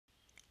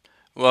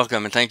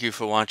Welcome and thank you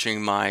for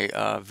watching my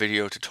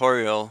video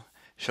tutorial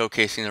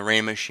showcasing the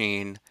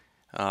RainMachine,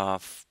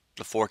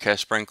 the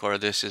forecast sprinkler.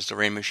 This is the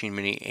RainMachine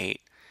Mini 8.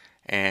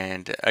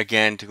 And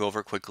again, to go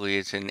over quickly,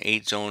 it's an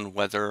 8-zone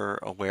weather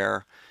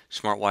aware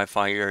smart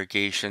Wi-Fi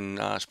irrigation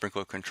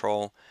sprinkler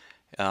control.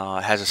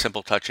 It has a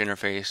simple touch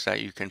interface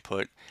that you can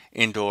put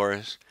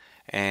indoors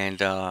and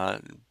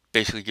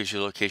basically gives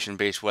you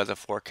location-based weather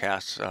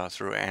forecasts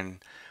through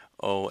NOAA.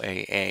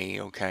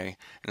 Okay, and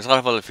there's a lot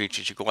of other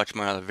features. You can watch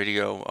my other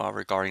video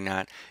regarding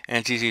that, and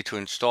it's easy to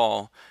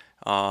install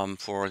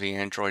for the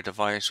Android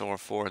device or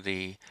for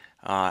the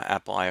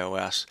Apple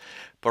iOS.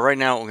 But right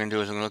now, what we're going to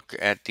do is we're going to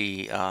look at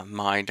the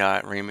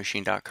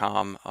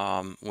my.rainmachine.com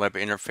web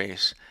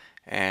interface,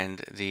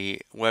 and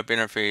the web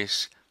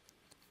interface.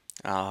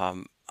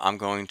 I'm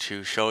going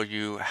to show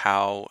you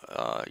how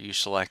you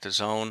select a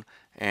zone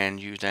and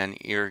you then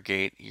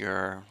irrigate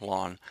your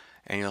lawn,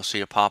 and you'll see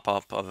a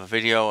pop-up of a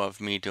video of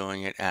me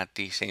doing it at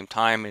the same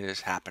time it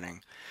is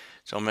happening.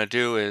 So what I'm going to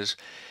do is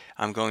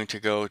I'm going to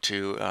go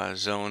to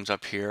zones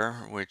up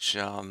here, which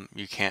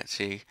you can't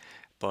see,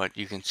 but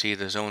you can see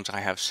the zones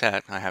I have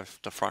set. I have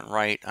the front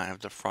right, I have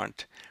the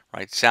front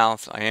right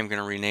south. I am going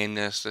to rename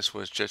this. This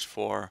was just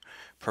for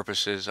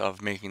purposes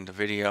of making the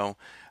video.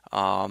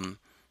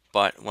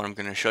 But what I'm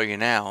going to show you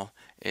now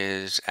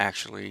is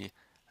actually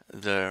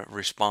the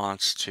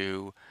response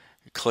to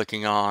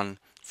clicking on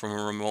from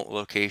a remote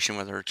location,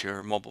 whether it's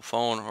your mobile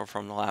phone or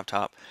from the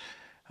laptop,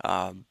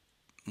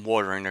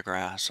 watering the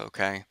grass.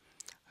 Okay,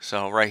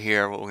 so right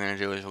here what we're going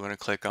to do is we're going to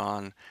click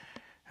on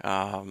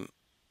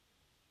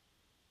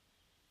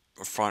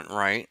front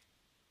right.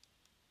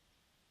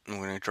 I'm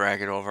going to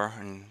drag it over,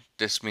 and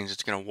this means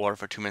it's going to water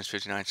for 2 minutes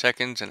 59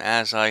 seconds, and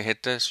as I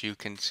hit this you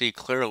can see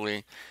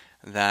clearly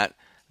that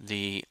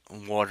the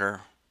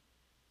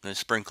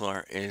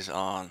sprinkler is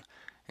on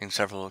in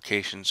several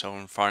locations, so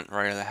in front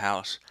right of the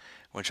house,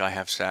 which I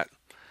have set.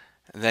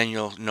 And then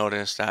you'll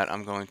notice that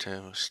I'm going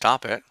to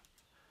stop it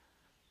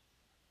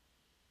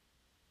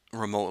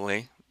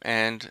remotely,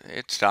 and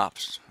it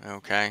stops.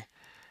 Okay,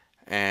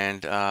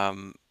 and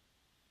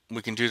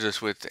we can do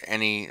this with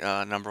any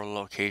number of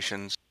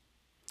locations.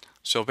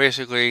 So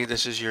basically,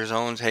 this is your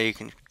zones. Hey, you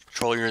can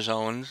control your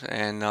zones,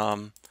 and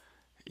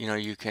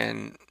you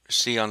can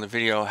see on the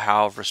video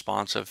how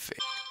responsive.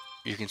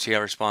 You can see how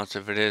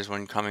responsive it is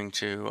when coming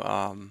to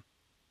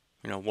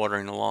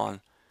watering the lawn.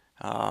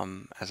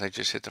 As I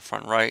just hit the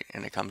front right,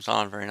 and it comes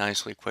on very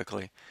nicely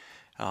quickly.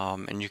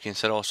 And you can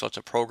set all sorts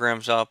of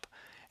programs up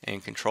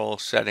and control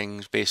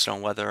settings based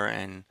on weather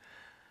and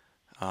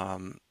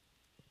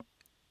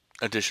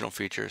additional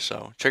features.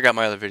 So check out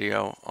my other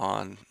video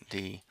on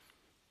the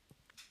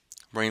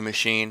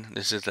RainMachine.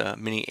 This is the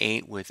Mini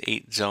 8 with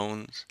 8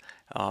 zones.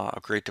 A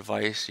great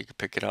device. You can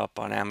pick it up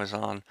on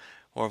Amazon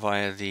or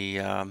via the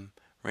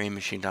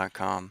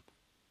RainMachine.com.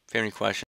 If you have any questions,